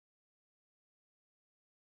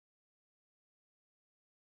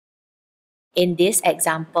In this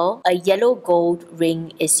example, a yellow gold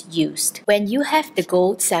ring is used. When you have the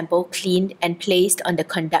gold sample cleaned and placed on the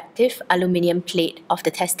conductive aluminum plate of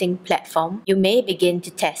the testing platform, you may begin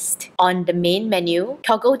to test. On the main menu,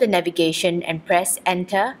 toggle the navigation and press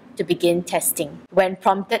Enter to begin testing. When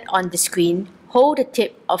prompted on the screen, hold the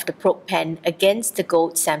tip of the probe pen against the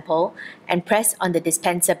gold sample and press on the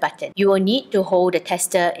dispenser button. You will need to hold the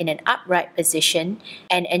tester in an upright position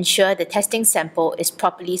and ensure the testing sample is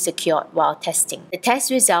properly secured while testing. The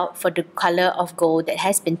test result for the color of gold that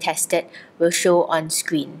has been tested will show on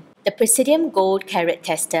screen. The Presidium Gold Karat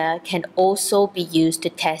tester can also be used to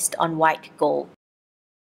test on white gold.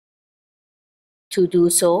 To do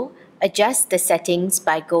so, adjust the settings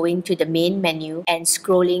by going to the main menu and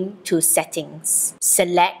scrolling to Settings.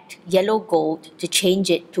 Select yellow gold to change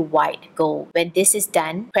it to white gold. When this is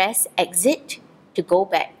done, press Exit to go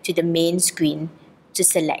back to the main screen to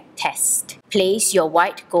select Test. Place your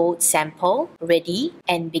white gold sample ready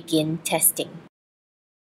and begin testing.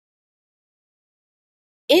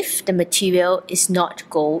 If the material is not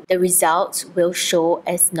gold, the results will show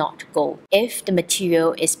as not gold. If the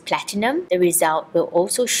material is platinum, the result will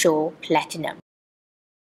also show platinum.